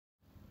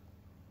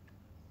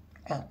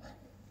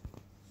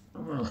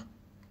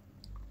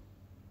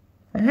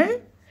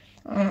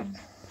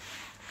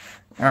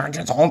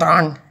Just hold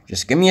on.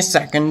 Just give me a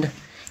second.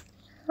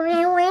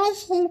 What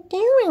is he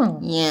doing?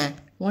 Yeah,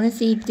 what is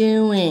he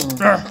doing?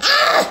 My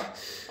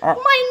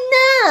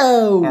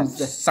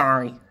nose!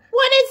 Sorry.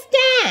 What is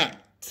that?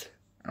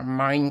 A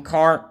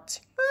minecart.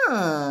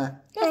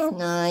 That's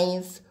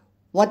nice.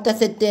 What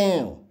does it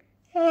do?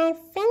 I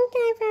think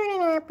I've heard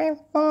of that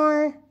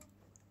before.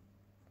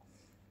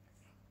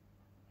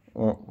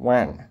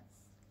 When?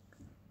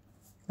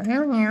 I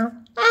don't know.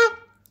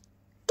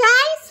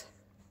 Guys?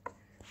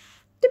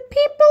 The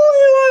people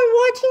who are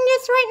watching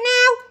this right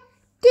now,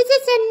 this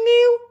is a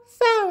new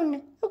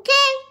phone,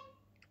 okay?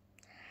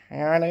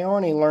 Yeah, they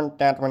only learned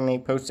that when they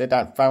posted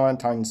that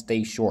Valentine's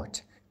Day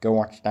short. Go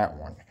watch that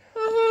one.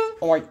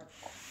 Oh, I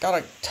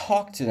gotta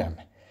talk to them.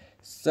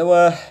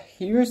 So,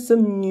 here's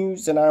some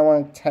news that I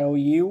want to tell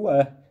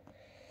you.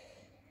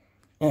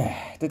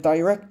 The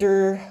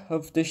director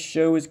of this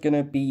show is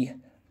gonna be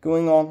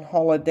going on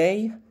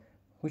holiday,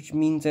 which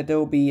means that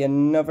there'll be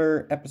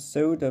another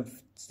episode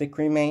of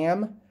Stickery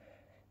Mayhem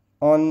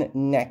on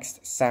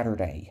next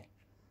Saturday.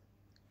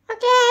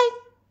 Okay.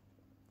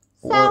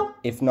 So, Or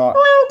if not, it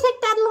won't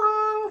take that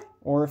long.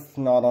 or if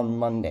not on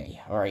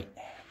Monday. Alright.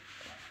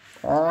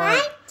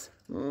 Right?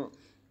 Let's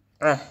give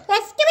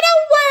it a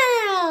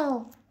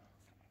whirl.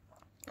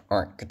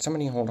 Alright, could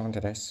somebody hold on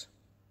to this?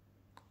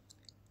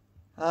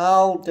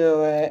 I'll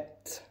do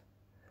it.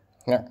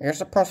 Yeah, you're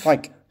supposed to,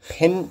 like,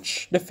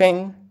 pinch the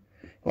thing.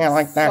 Yeah,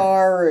 like that.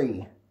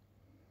 Sorry.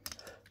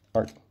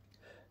 Alright,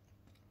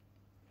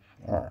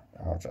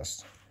 I'll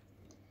just...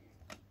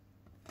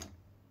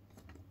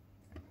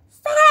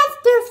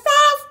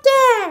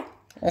 Faster!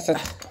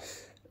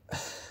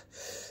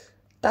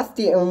 That's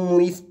the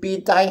only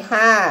speed I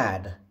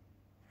had.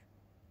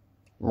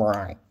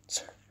 Right.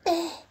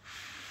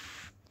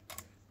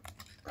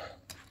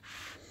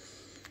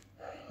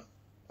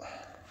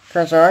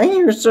 Because I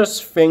use this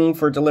thing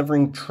for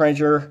delivering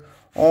treasure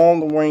all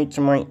the way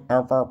to my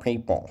other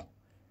people.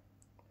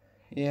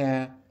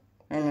 Yeah,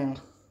 I know.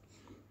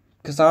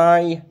 Because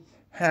I,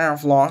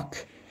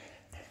 Havelock,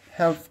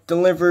 have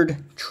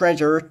delivered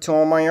treasure to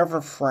all my other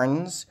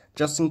friends,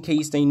 just in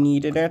case they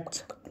needed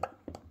it.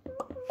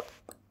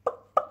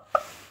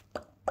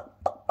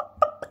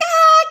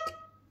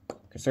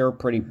 Because they were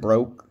pretty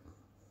broke.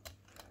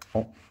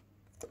 Oh.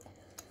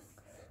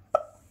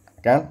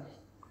 Again?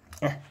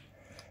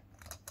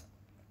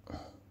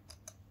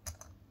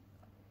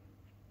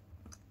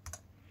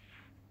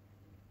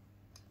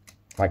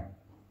 Like.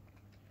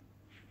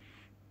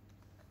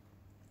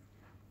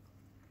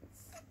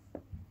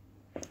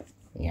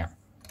 Yeah,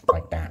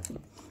 like that.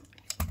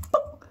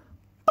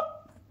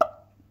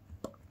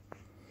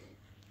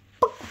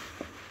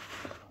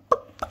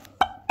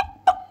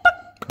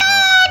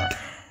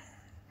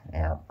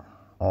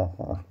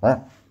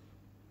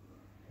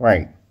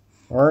 Wait,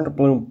 where are the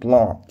blue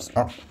blobs?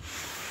 Oh.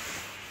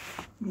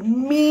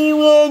 Me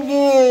with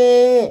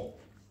it.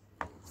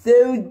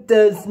 So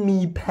does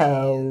me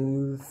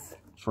pals.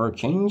 For a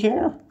change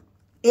here?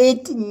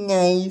 It's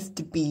nice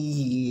to be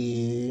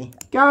here.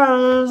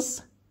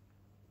 Guys!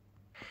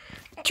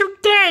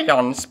 Today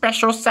on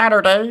Special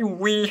Saturday,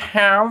 we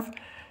have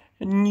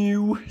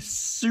new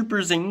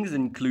Super Zings,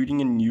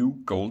 including a new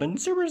Golden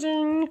Super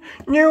Zing.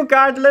 New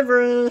guide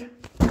delivery.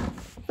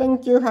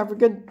 Thank you, have a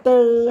good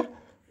day.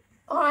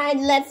 Alright,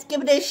 let's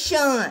give it a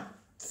shot.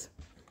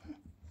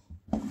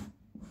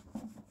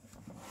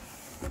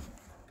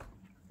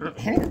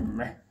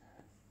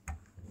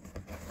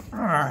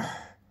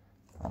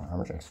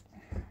 I'm just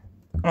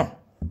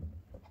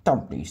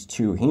dump these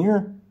two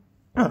here.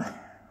 This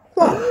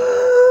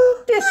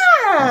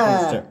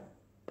happens to...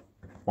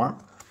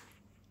 What?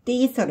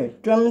 These are the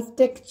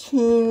drumstick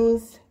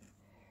tunes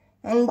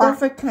and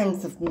different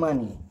kinds of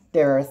money.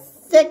 There are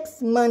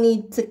 6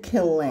 money to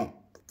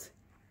collect.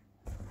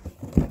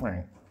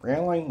 Wait,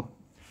 really?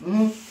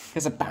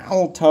 Because a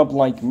battle tub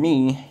like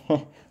me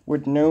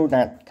would know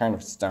that kind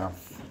of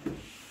stuff.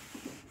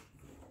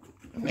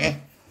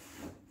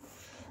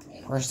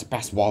 Where's the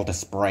best wall to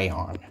spray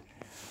on?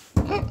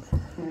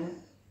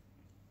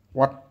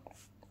 What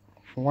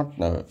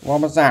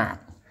was that?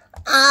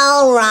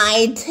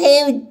 Alright,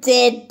 who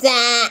did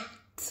that?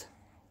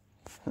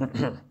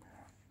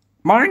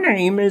 My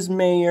name is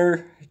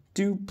Mayor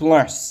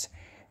Duplus,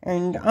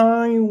 and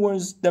I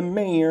was the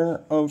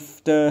mayor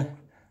of the,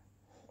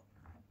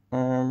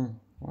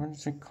 what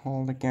is it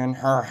called again?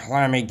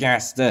 Let me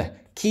guess, the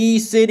Key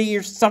City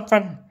or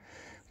something?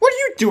 What are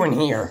you doing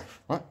here?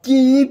 What?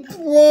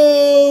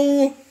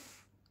 Duplus.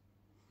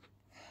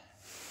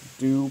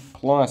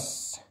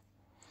 Duplus.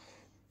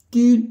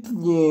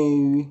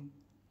 Duplus.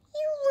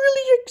 You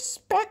really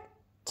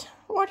expect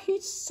what he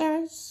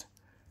says?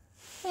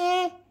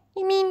 You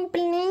mean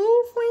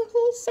believe when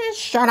he says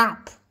Shut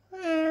up!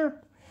 You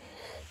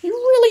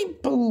really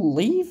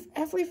believe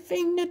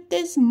everything that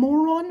this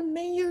moron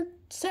mayor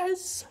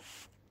says?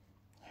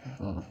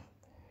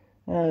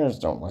 I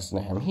just don't listen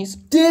to him. He's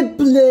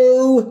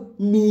Duplus,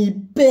 me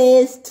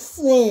best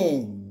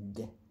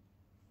friend.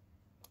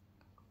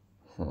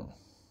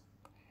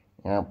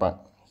 Yeah,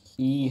 but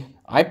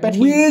I bet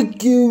he... We're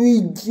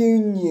Dewey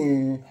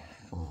Jr.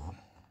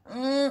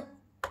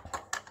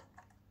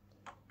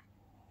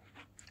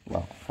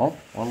 Well, oh,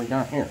 what we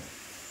got here?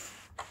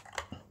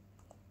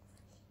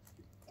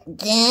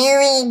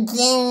 Dewey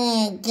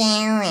Jr.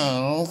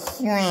 going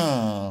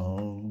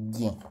strong.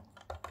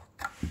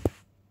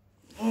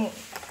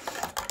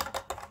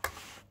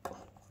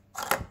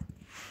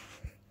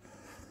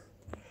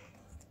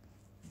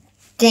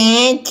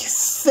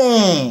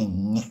 Jackson.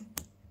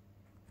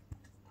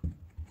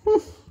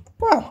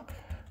 Well,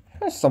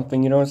 that's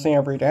something you don't see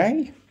every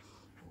day.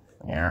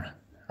 Yeah,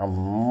 a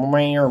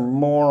mayor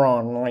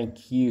moron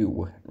like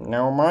you.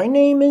 Now, my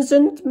name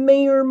isn't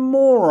Mayor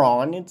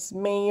Moron, it's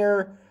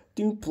Mayor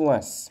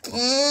Duplus.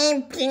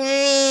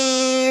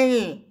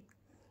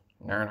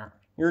 No,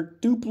 you're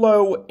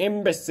Duplo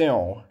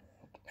imbecile.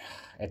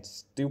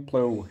 It's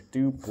Duplo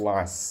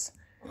Duplus.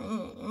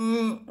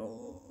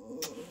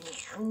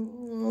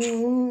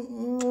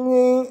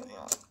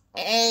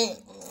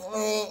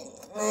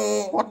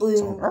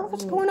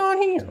 What's going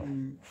on here?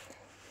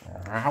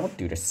 I would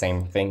do the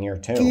same thing here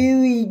too.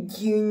 Dewey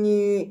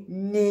Jr.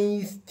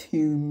 nice to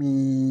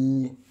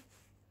me.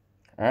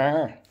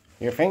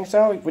 You think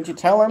so? Would you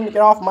tell him to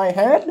get off my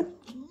head?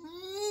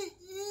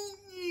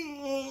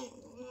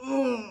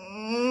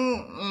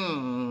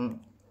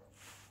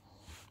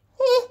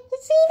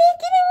 See, they're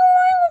getting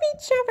along with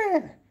each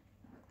other.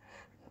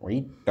 We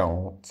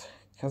don't.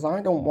 Because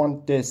I don't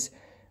want this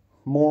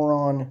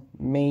moron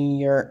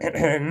mayor...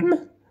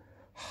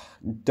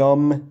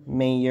 dumb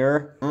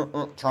mayor.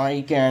 Try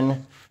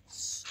again.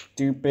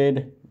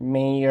 Stupid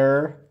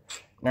mayor.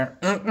 Now,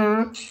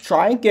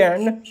 try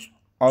again.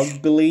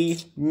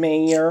 Ugly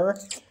mayor.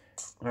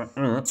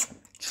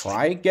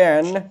 Try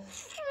again.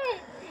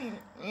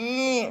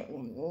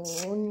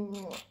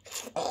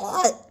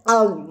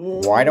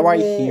 Why do I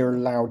hear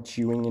loud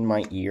chewing in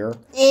my ear?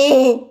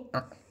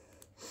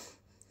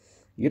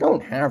 You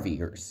don't have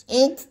ears.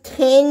 It's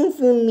time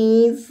for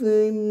me,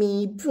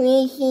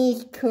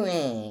 precious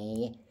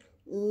cry.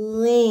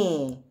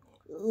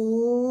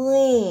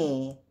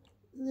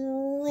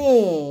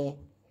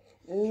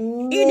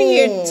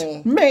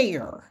 Idiot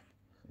mayor.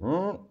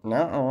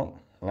 No,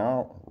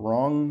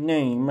 wrong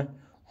name.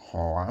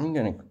 Oh, I'm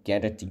gonna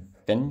get it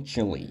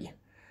eventually.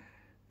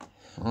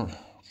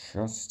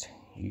 Just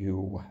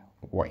you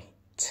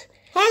wait.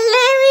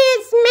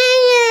 Hilarious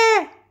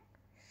mayor.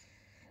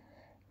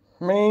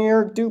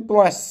 Mayor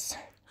Duplus.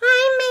 Hi,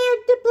 Mayor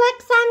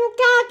Duplus on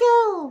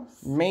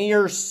goggles.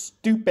 Mayor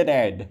Stupid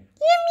Ed.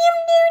 You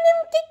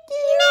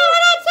know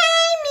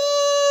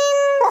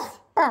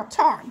what About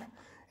time.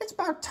 It's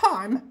about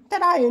time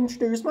that I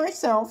introduce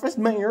myself as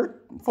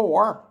Mayor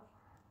for.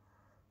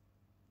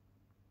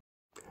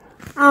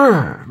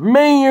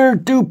 Mayor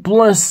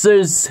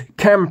Duplus's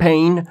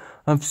campaign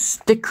of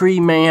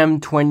Stickery Mayhem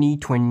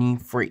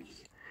 2023.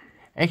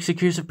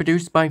 Exclusive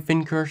produced by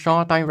Finn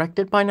Kershaw,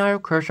 directed by Niall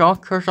Kershaw,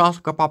 Kershaw's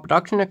Pop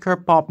Production, a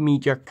Kerpop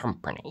Media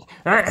Company.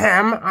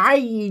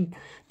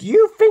 Do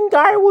you think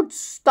I would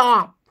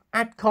stop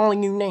at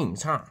calling you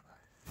names, huh?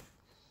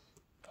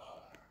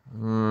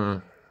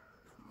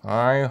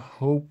 I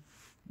hope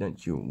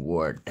that you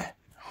would.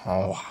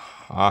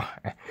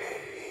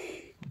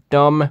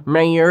 Dumb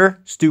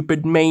mayor,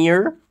 stupid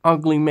mayor,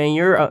 ugly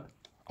mayor.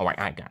 Oh, wait,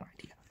 I got an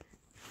idea.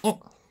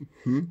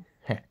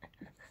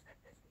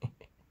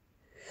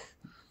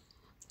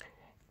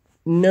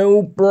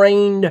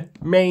 No-brained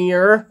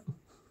mayor.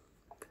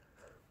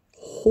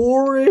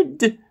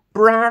 Horrid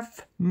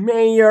breath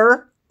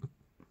mayor.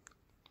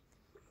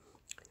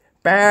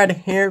 Bad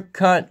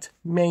haircut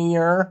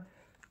mayor.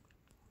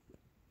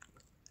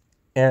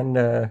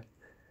 And,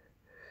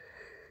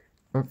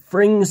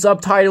 Fring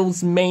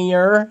subtitles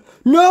mayor.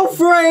 No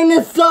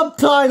Fring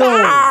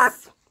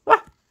subtitles!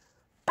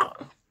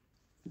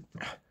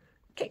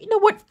 Okay, you know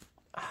what?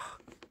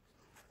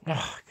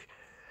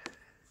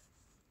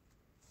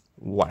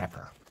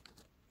 Whatever.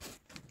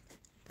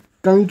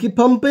 Donkey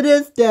Pump it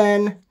is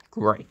then.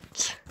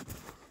 Great.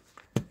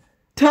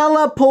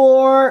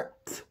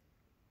 Teleport!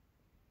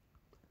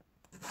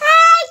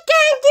 Hi,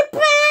 Donkey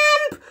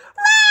Pump.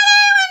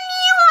 Ready when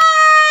you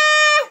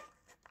are.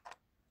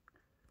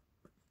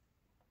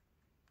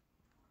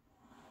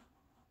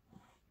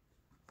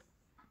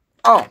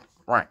 Oh,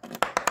 right.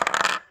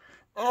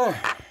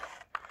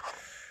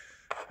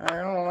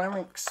 Let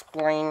me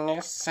explain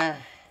this.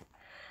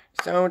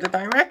 So the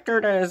director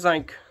that is,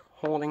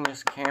 holding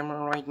this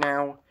camera right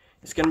now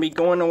is gonna be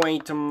going away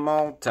to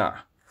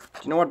Malta.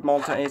 Do you know what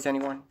Malta is,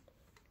 anyone?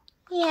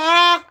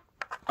 Yeah.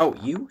 Oh,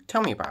 you?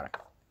 Tell me about it.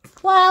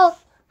 Well,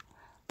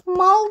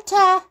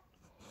 Malta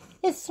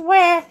is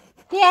where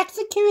the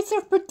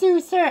executive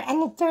producer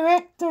and the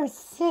director's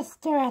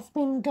sister has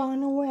been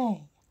gone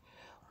away.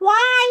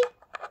 Why?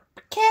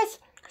 Because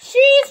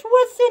she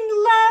was in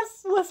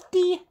love with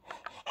the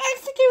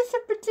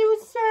executive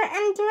producer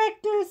and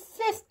director's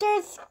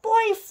sister's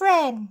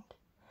boyfriend.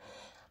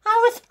 I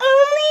was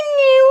only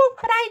new,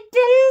 but I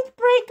didn't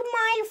break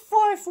my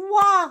fourth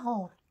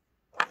wall.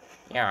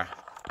 Yeah.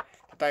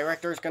 The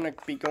director's gonna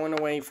be going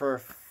away for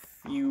a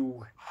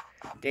few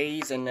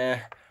days,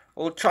 and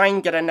we'll try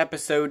and get an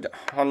episode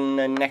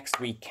on next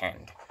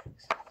weekend.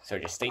 So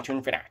just stay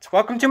tuned for that.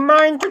 Welcome to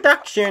my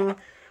introduction.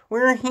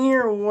 We're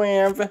here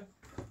with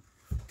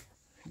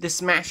the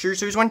Smashers.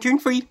 There's 1, 2, and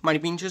 3. Mighty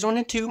Beans, there's 1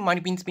 and 2. Mighty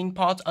Beans, Bean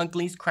Pods,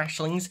 Uglies,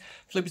 Crashlings,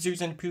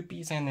 Flipzoos and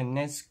Poopies, and the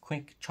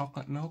Nesquik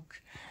chocolate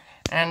milk,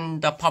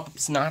 and the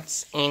Pop-Ups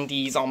nuts, and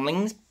the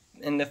Zomlings,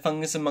 and the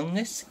Fungus Among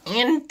Us,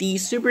 and the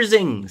Super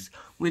Zings,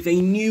 with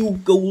a new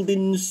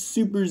golden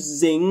Super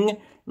Zing,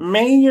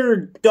 Mayor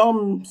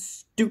Dumb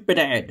Stupid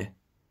Head.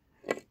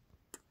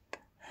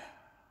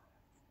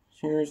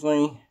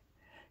 Seriously,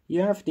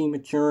 you have the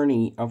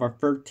maturity of a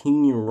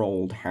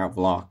 13-year-old,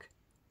 Havelock.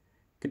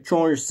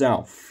 Control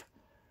yourself.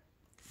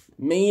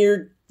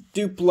 Mayor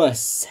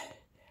Duplus.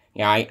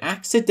 Yeah, I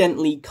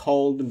accidentally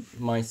called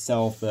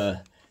myself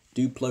Duplus.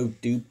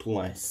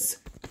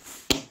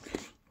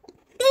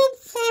 Did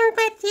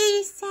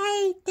somebody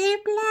say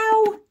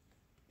Duplo?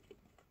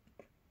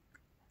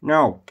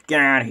 No, get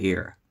out of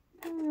here.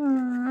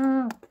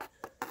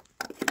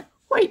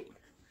 Wait,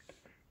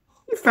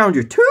 you found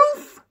your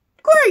tooth?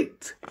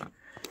 Great!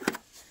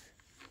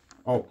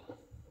 Oh,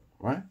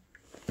 what?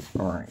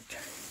 Alright.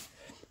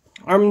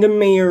 I'm the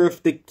mayor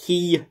of the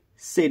key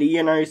city,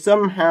 and I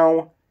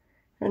somehow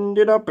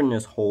ended up in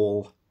this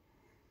hole.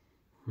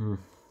 And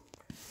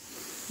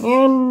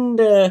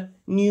a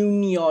new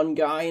neon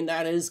guy, and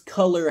that is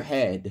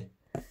Colorhead.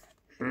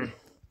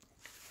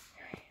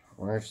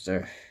 Where's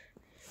the...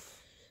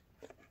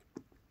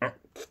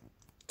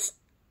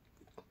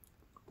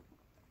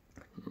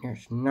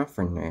 There's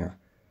nothing there.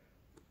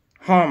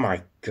 Oh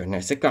my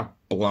goodness, it got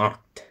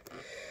blocked.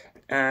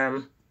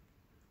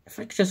 If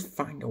I could just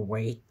find a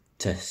way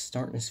to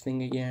start this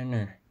thing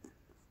again.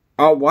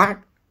 Oh, what?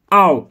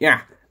 Oh,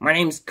 yeah. My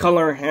name's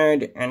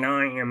Colorhead, and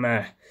I am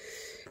a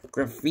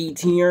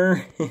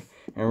graffitier.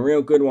 A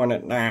real good one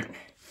at that.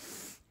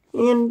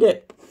 And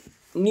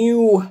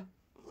new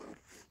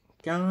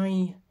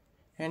guy,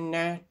 and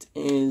that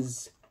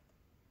is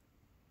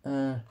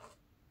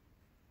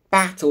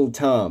Battle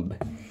Tub.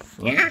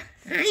 Yeah,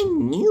 I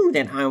knew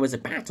that I was a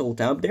Battle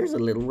Tub. There's a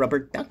little rubber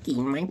ducky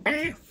in my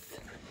bath.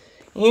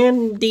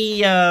 And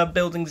the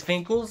buildings,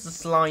 vehicles, the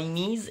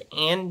Slimies,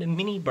 and the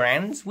mini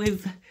brands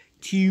with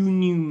 2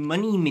 new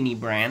money mini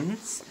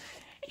brands.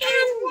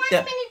 And one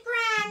mini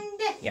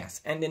brand.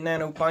 Yes, and the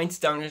nanobites,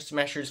 downers,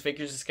 smashers,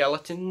 figures,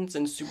 skeletons,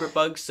 and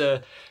superbugs,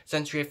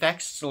 sensory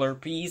effects,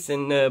 slurpees,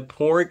 and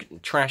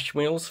porg, trash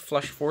wheels,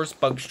 flush force,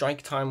 bug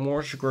strike, time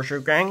wars,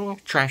 grocery gang,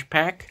 trash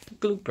pack,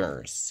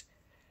 gloopers.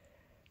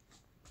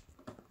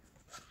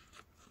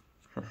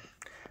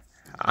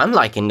 I'm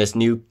liking this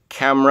new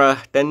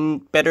camera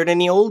better than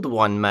the old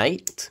one,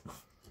 mate.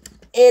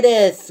 It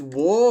is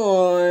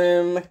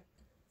warm.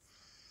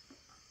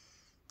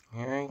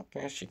 I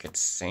guess you could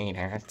say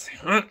that.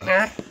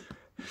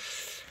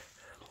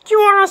 Do you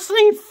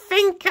honestly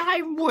think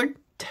I would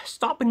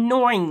stop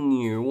annoying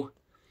you?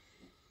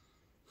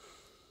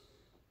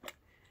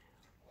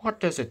 What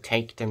does it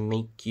take to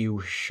make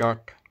you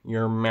shut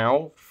your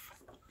mouth?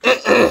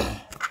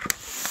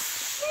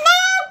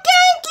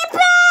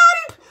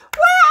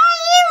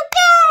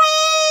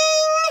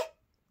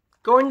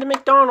 Going to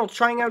McDonald's,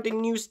 trying out the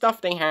new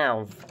stuff they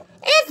have.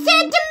 Is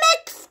it the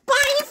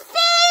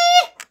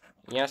McSpicy?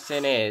 Yes,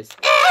 it is.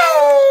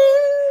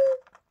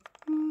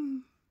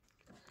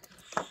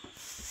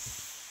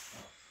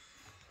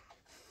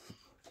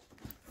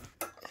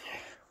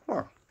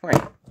 Oh,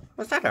 wait,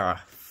 was that a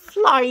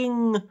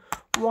flying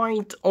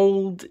white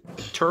old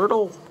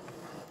turtle?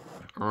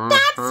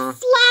 That's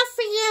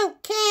Fluffy,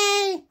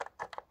 okay?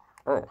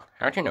 Oh,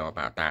 how'd you know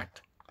about that?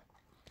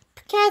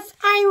 Because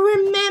I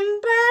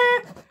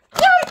remember.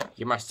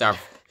 You must have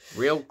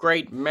real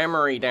great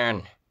memory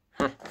then.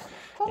 Hold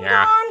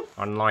Yeah, on.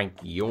 unlike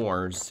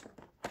yours.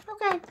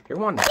 Okay. You're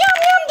one to...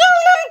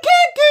 Yum,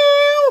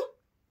 cuckoo.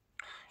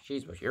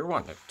 Jeez, but you're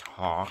one to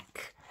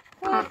talk.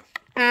 Hold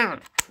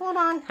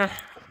on.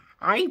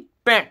 I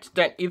bet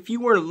that if you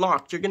were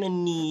locked, you're gonna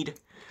need,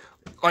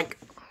 like,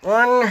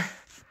 one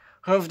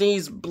of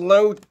these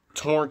blow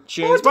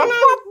torches. Hold on,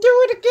 I'll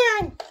do it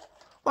again.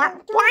 Why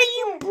are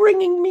you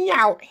bringing me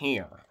out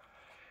here?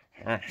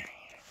 I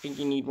think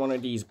you need one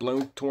of these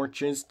blow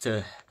torches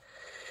to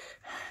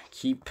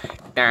keep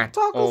that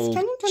Toggles, old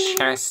can you tell me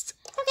chest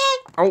Okay.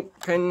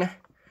 open.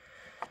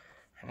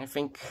 And I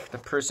think the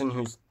person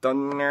who's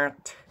done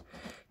that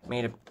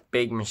made a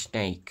big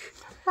mistake.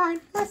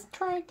 Alright, let's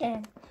try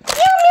again.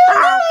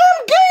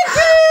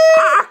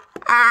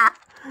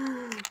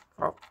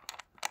 Oh.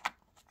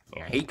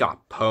 Yeah, he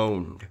got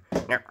pwned.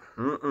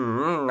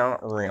 No,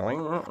 not really.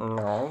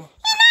 No.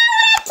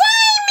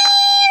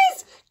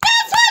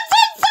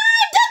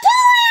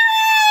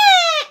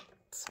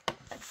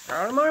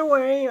 Out of my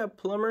way, a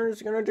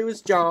plumber's gonna do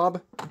his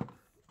job.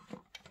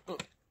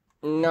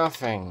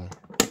 Nothing.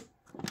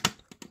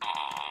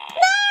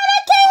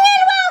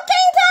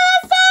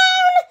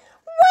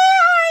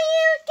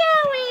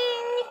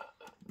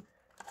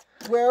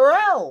 Where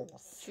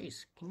else?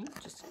 Jeez, can you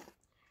just...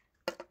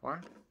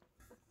 What?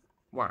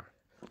 What?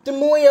 The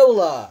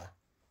Moyola.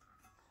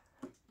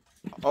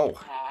 Oh.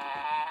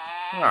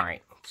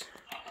 Alright.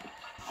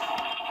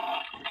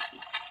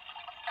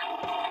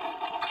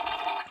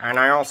 And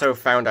I also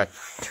found a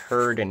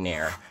turd in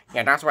there.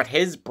 Yeah, that's what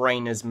his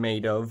brain is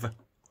made of.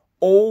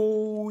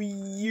 Oh,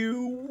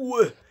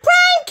 you.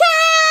 Prank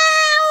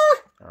call!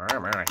 Alright,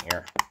 I'm out of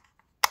here.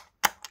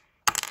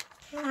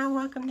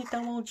 Welcome to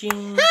Double G. Hi,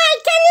 can you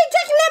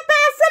check in the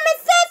bathroom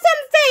and say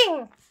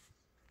something?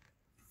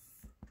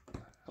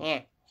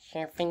 Yeah,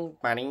 sure thing,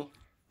 buddy.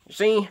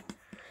 See,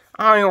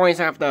 I always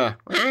have the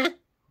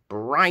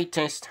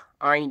brightest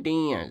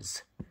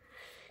ideas.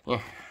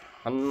 Yeah,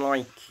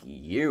 unlike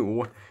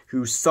you,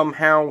 who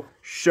somehow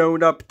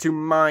showed up to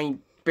my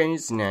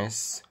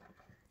business.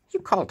 You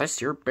call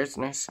this your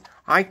business?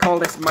 I call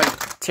this my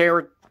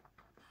territory.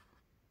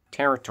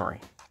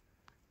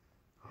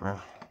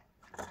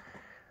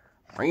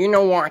 Well, you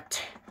know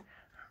what?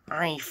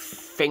 I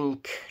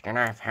think that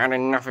I've had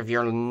enough of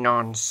your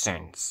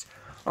nonsense.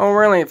 Oh,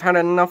 really? I've had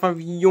enough of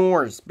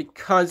yours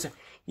because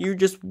you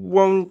just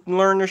won't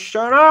learn to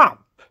shut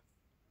up.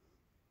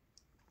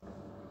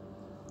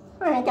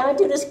 Alright, gotta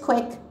do this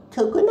quick.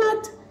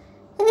 Coconut.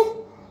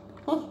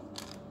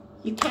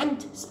 You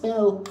can't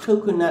spell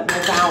coconut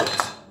without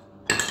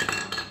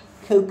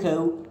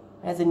cocoa,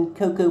 as in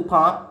Cocoa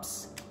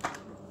Pops.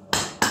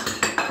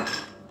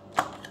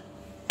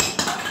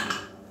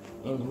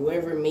 And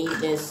whoever made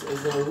this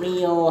is a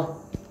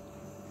real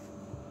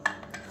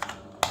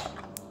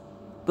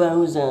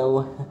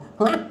bozo.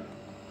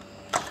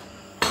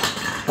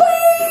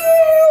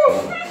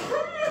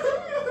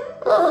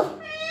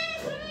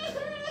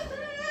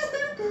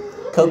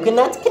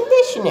 Coconut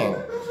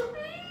conditioner.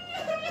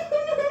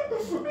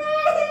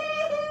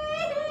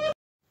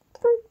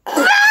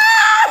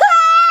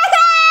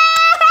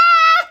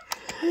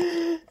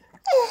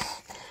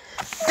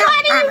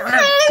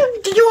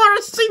 Do you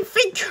honestly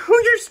think who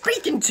you're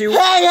speaking to?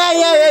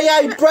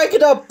 Hey, break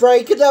it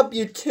up,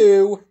 you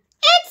two.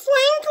 It's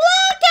Link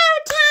Logo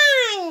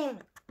time!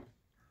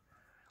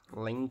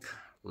 Link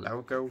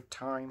logo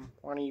time?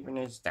 What even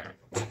is that?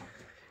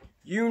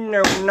 You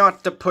know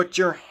not to put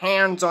your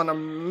hands on a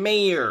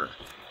mayor.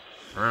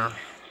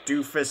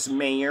 Doofus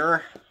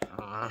mayor.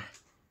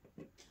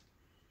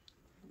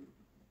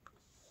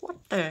 What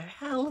the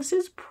hell is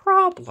his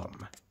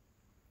problem?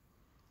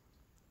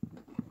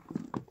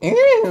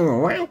 Ew,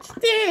 what's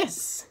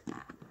this?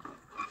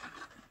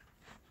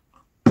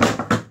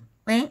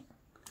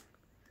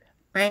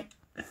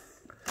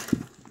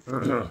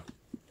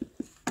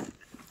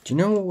 Do you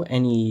know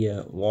any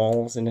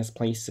walls in this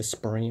place to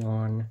spray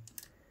on?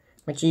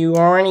 But you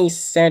already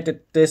said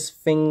that this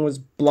thing was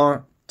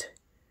blocked.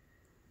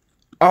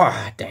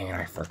 Ah, dang it,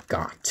 I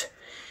forgot.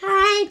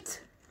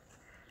 Alright.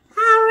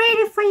 I'll read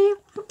it for you,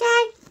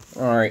 okay?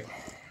 Alright,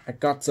 I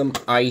got some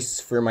ice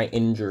for my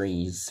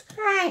injuries.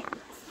 Alright.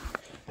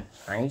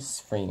 Ice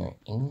for your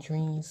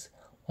injuries?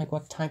 Like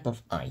what type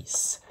of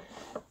ice?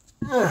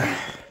 What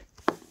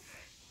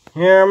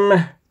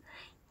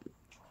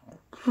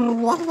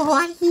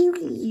are you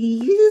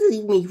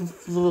using me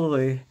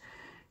for?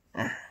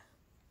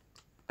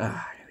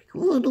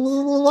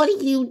 What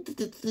are you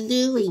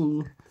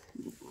doing?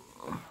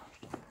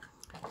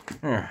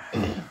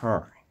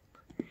 Alright.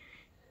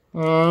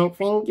 I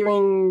think you're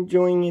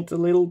enjoying it a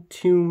little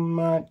too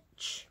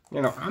much.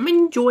 You know, I'm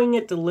enjoying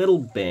it a little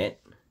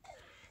bit.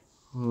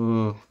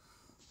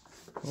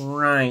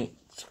 Right.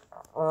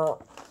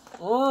 Hello?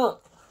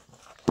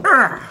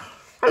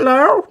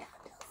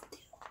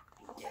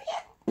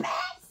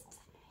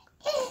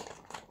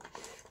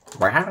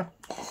 Wow.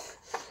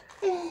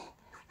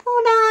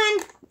 Hold on.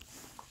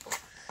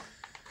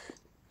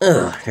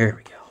 There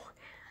we go.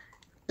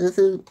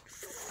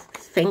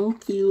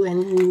 Thank you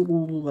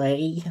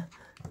anyway.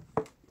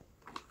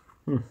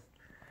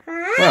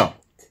 Alright. Well.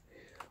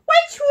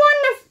 Which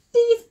one of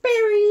these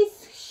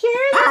berries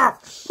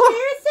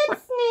shares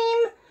its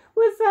name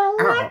with a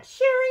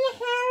luxury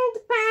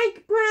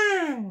handbag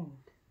brand?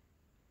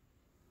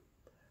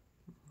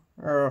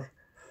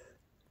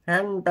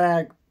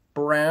 Handbag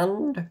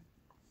brand?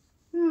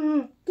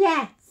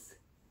 Yes.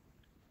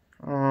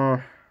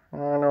 I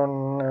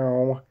don't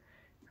know.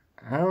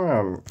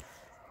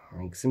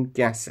 Make some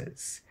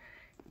guesses.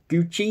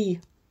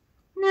 Gucci?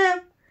 No.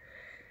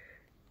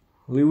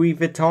 Louis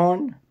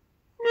Vuitton?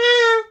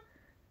 No.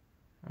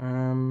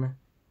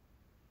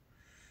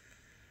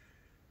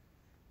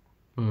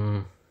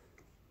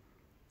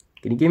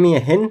 Can you give me a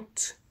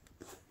hint?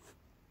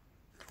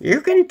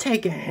 You're gonna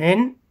take a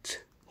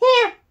hint?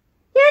 Here.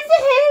 Here's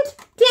a hint.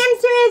 The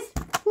answer is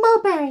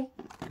mulberry.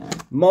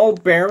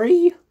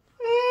 Mulberry?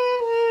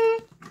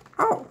 Mm-hmm.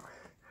 Oh.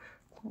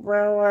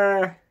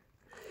 Well,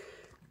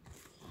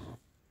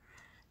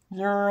 is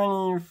there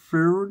any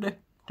food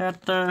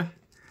that,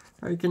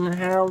 I can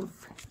have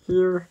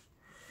here?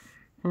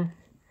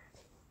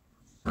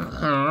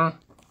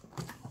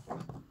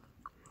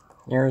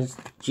 There's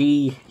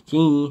G.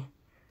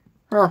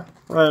 Oh,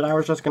 right, I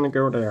was just gonna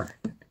go there.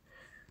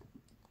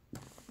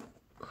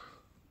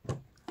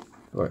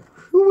 What?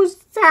 Who was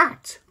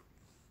that?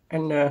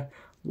 And,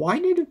 Why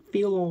did it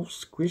feel all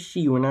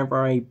squishy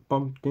whenever I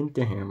bumped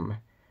into him?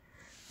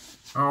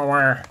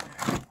 Oh,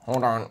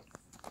 hold on.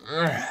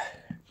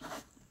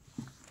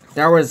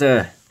 That was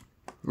a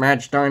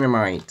Madge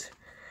Dynamite.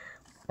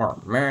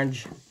 Or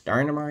Madge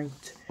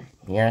Dynamite?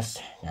 Yes,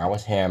 that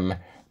was him.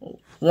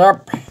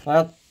 Yep,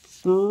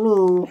 that's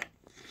me.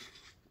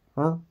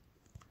 Huh?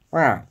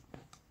 What?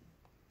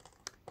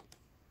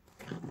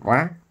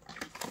 What?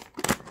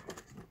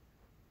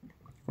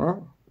 Huh?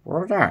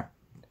 What was that?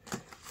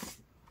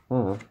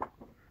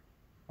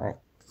 Alright,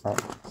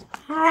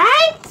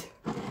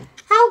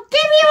 I'll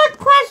give you a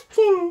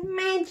question,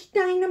 Madge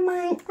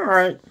Dynamite.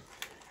 Alright.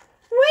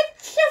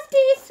 Which of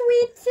these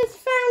sweets is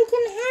found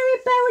in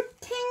Haribo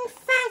Ting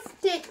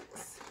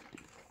Fastics?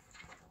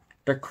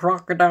 The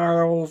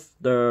crocodiles,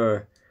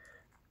 the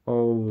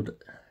old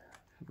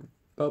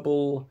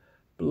bubble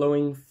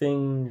blowing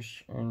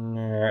things, and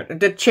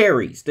the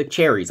cherries. The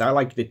cherries. I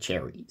like the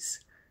cherries.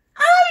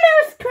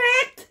 Almost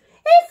correct.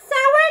 It's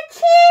sour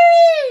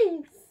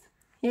cherries.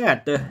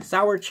 Yeah, the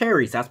sour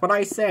cherries. That's what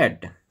I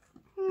said.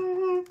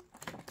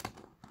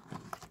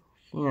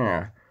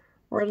 Yeah.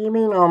 What do you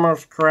mean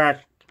almost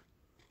correct?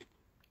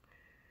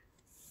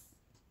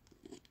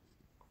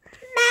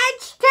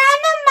 Madge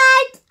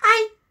Dynamite,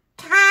 I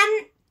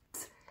can't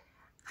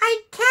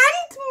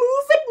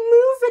move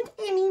it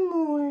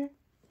anymore.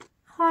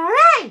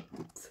 Alright.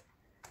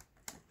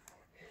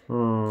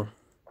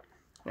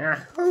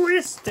 Who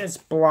is this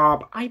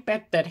blob? I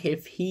bet that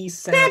if he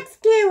sat... That's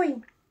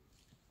scary.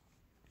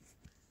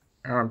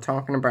 I'm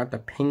talking about the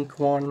pink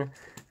one.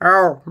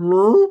 Oh,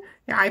 me?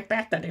 Yeah, I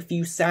bet that if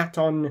you sat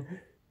on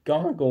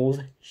Goggles,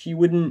 she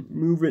wouldn't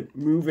move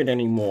it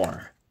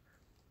anymore.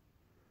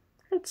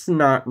 It's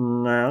not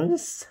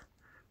nice.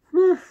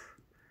 I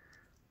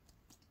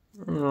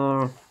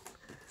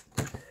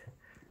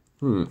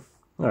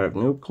have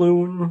no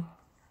clue.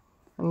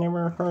 I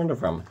never heard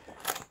of him.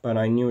 But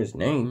I knew his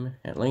name,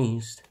 at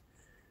least.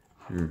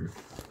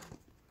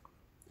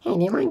 Hey,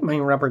 do you like my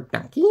rubber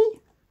ducky?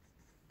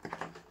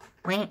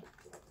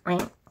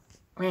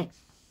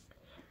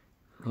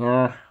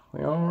 Yeah,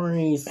 we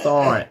already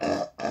saw it.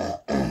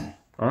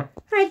 Huh?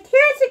 Right,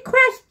 here's a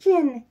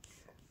question.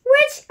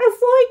 Which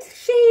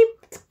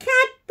avoid-shaped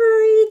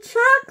Cadbury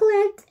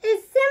chocolate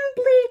is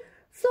simply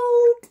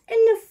sold in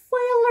the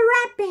foil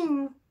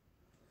wrapping?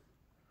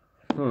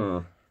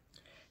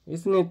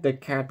 Isn't it the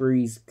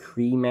Cadbury's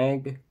cream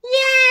egg?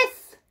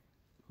 Yes!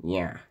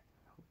 Yeah.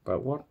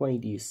 But what way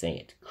do you say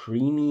it?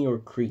 Creamy or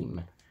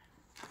cream?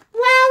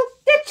 Well,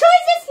 the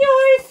choice is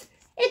yours.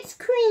 It's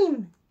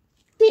cream.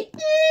 The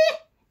E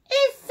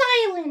is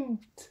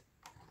silent.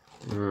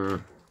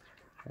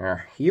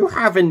 You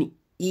have an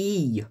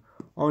E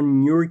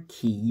on your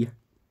key.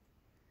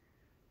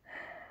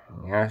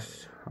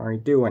 Yes, I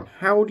do. And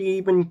how do you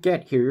even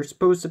get here? You're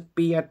supposed to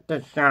be at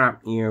the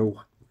shop, you.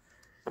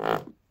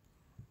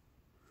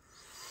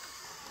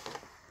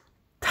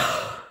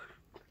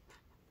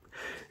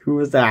 Who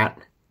was that?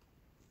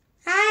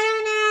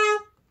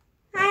 I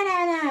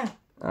don't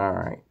know.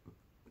 Alright.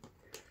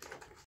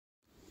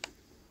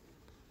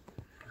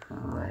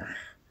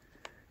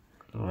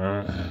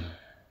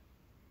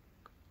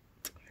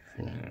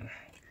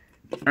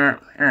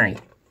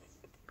 Alright.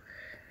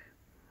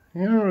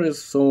 Here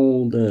is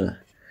sold,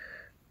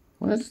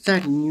 what's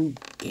that new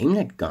game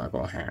that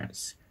Goggle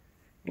has?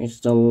 It's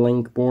the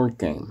Link board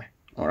game.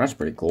 Oh, that's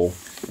pretty cool.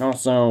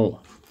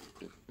 Also,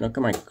 look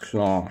at my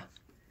claw.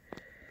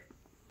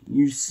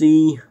 You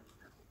see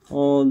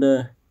all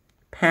the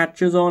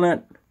patches on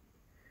it?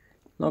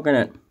 Look at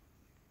it.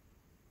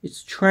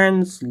 It's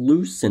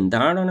translucent.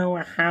 I don't know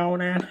how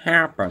that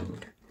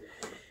happened.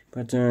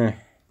 But, I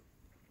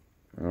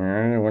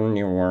wouldn't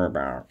you worry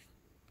about it.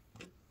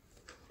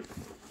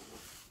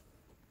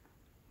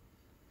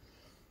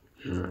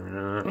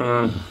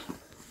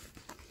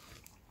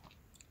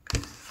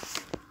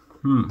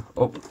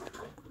 Oh.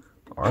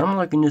 I'm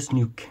liking this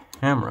new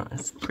camera.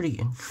 It's pretty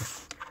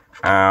interesting.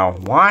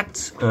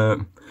 What?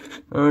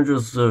 I'm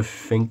just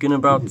thinking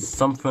about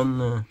something.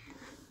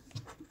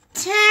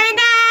 Turn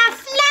the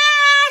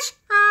flash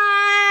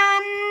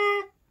on.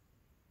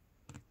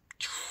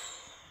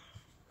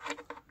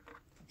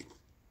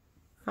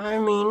 I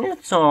mean,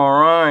 it's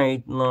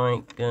alright,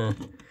 like,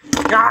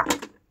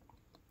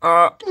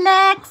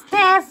 Looks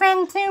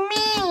different to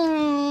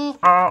me.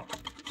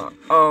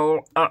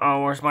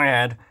 where's my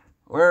head?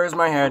 Where's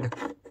my head?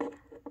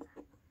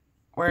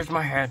 Where's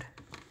my head?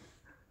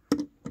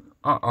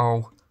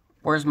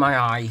 Where's my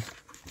eye?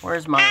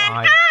 Where's my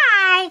eye?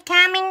 Eye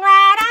coming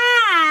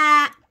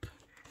right up.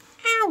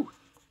 Ow!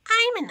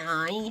 I'm an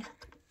eye.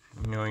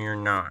 No, you're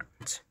not.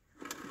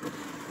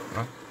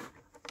 Huh?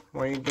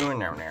 What are you doing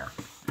down there?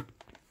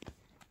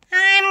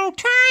 I'm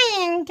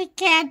trying to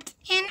get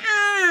an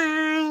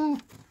eye.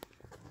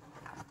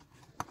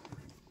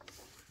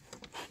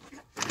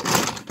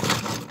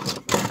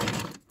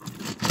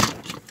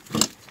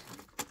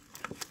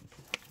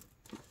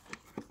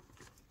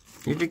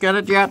 Did you get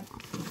it yet?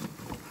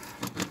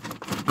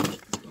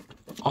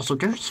 Also,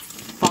 there's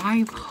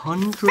 500...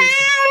 Found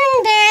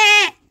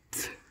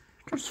it!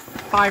 There's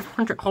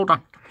 500. Hold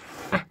on.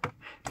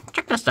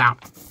 Check this out.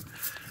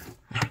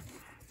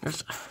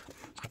 There's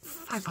like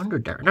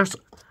 500 there. There's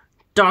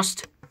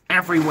dust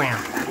everywhere.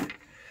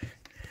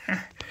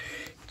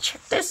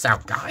 Check this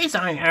out, guys.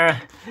 I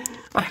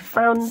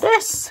found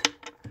this.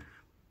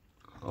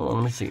 Oh,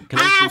 let me see. Can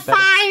I see better?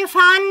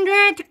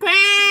 500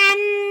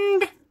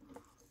 grand.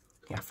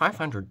 Yeah,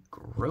 500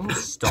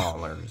 gross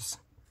dollars.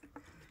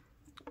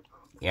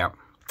 Yep.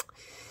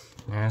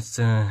 That's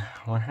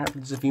what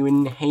happens if you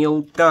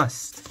inhale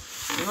dust.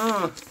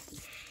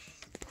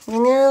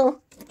 You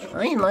know,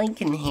 I like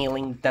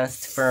inhaling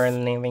dust for a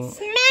living.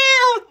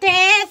 Smell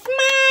this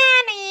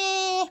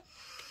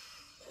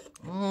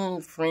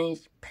money.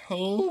 Fresh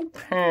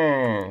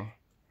paper.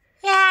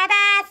 Yeah,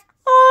 that's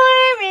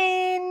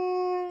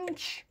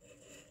orange.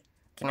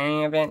 Can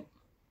I have it?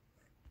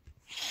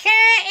 Sure,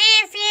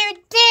 if you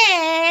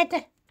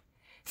did.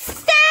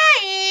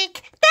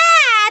 Psych!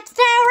 That's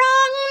the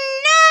wrong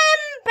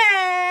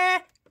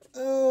number.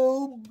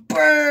 Oh,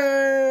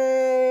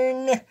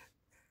 burn!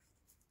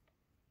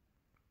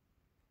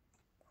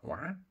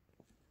 What?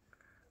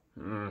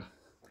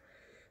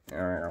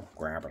 I'll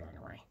grab it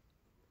anyway.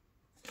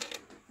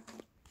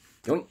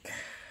 Yoink.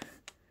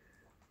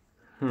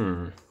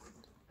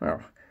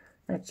 Well,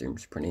 that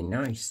seems pretty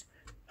nice.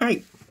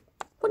 Hey,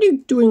 what are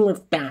you doing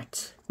with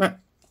that? Huh?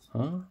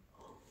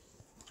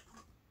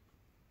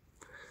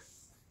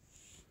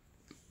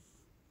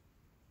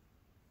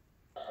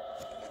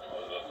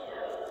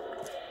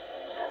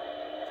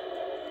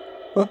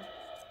 What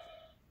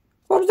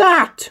was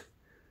that?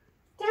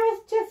 That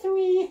was just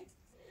me.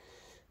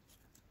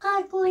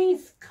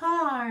 Ugly's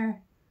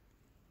car.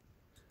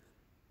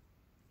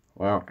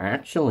 Well,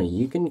 actually,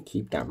 you can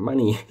keep that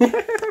money.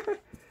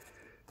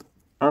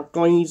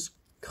 Ugly's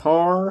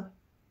car.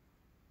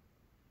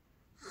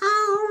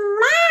 All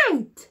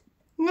right.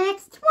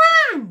 Next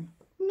one.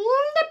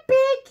 Name the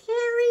big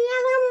hairy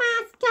yellow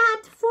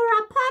mascot for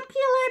a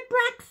popular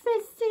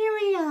breakfast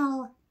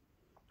cereal.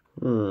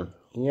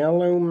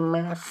 Yellow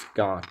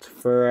mascot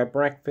for a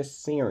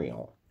breakfast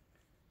cereal.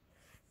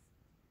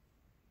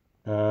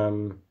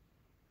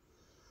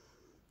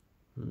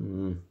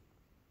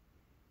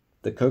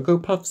 The Cocoa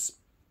Puffs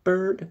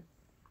bird?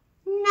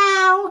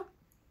 No.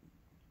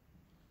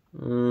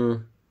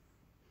 The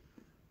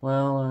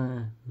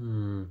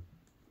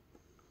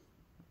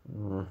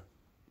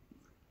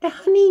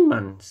Honey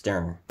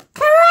Monster.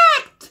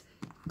 Correct.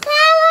 Tell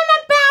him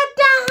about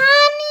the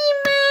honey,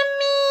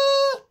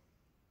 Mommy.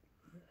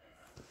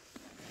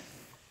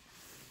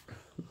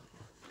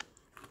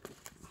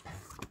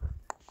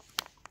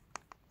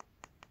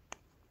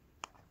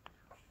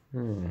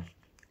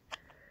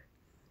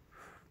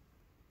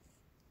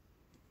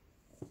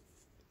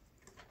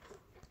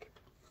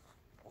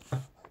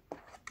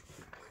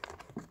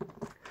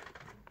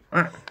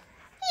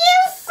 You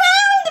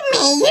found me,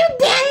 you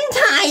didn't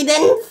hide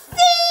and seek.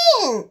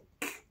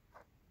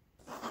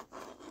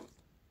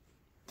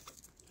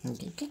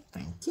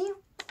 Thank you.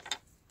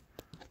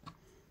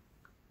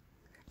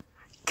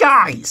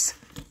 Guys,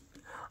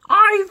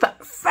 I've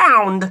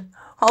found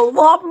a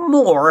lot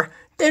more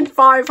than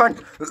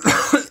 500.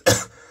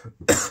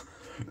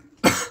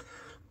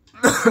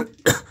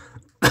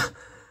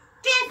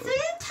 Just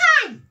in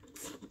time.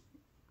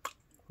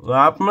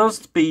 That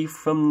must be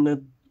from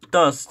the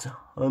dust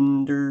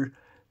under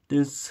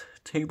this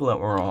table that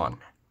we're on.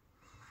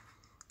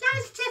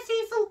 That's just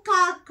evil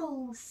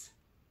goggles.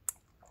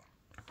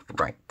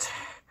 Right.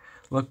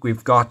 Look,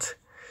 we've got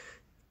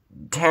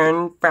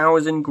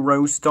 10,000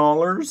 gross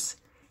dollars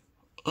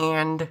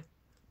and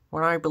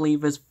what I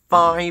believe is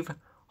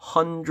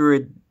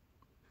 500.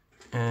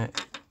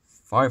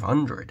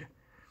 500?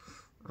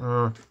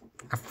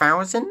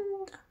 1,000?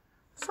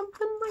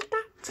 Something like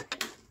that?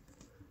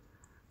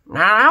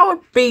 Now, that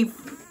would be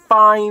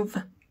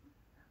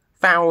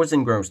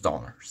 5,000 gross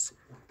dollars.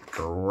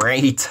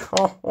 Great.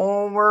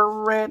 Oh,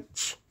 we're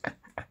rich.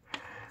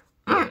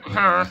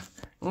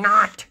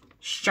 Not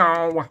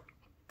so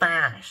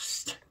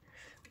fast.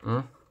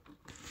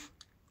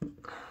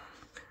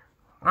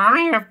 I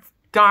have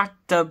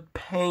got to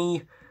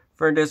pay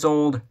for this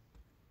old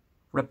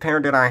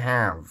repair that I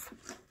have.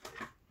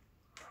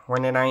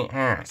 When did I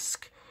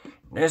ask?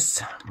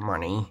 This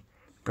money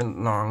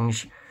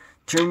belongs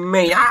to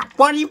me.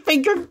 What do you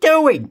think you're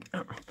doing?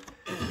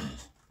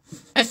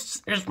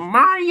 This is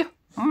my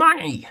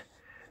money.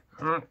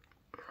 What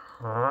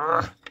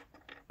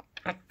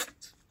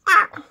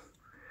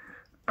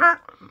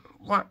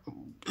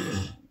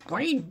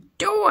are you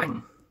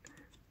doing?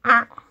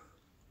 Ow.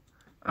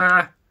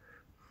 Ow.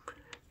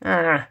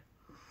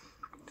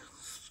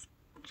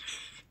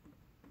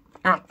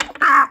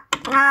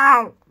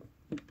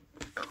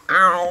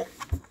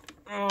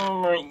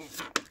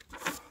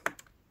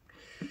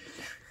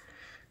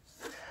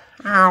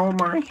 Ow,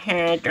 my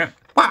head.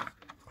 What?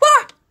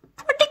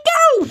 Where'd it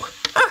go?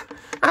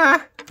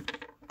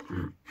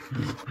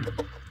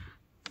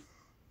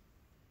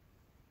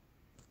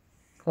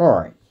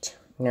 Alright.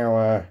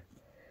 Now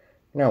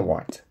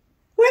what?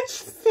 Which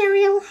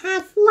cereal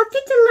has Lucky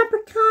the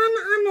Leprechaun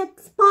on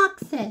its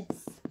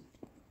boxes?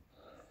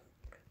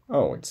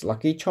 Oh, it's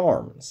Lucky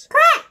Charms.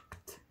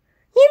 Correct.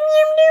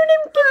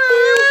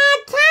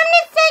 Time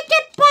to say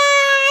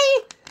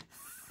goodbye.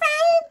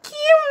 Thank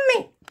you,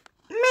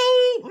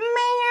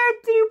 Mayor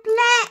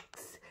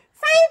Duplus.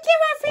 Thank you,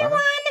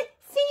 everyone.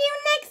 See you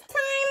next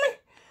time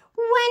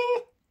when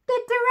the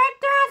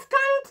director has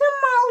gone to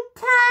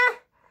Malta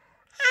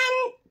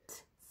and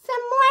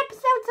some more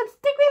episodes of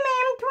Stickery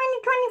Mayhem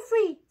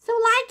 2023. So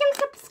like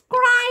and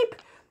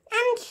subscribe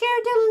and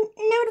share the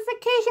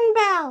notification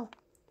bell.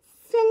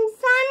 Since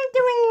I'm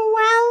doing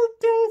well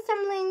doing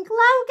some Link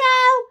logo,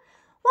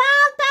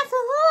 well, that's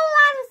a whole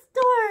lot of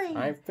story.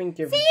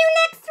 See you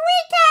next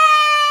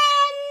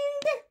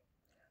weekend!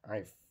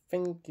 I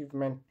think you've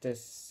meant to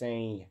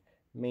say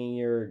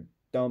Mayor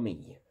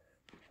Dummy.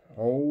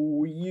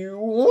 Oh,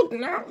 you...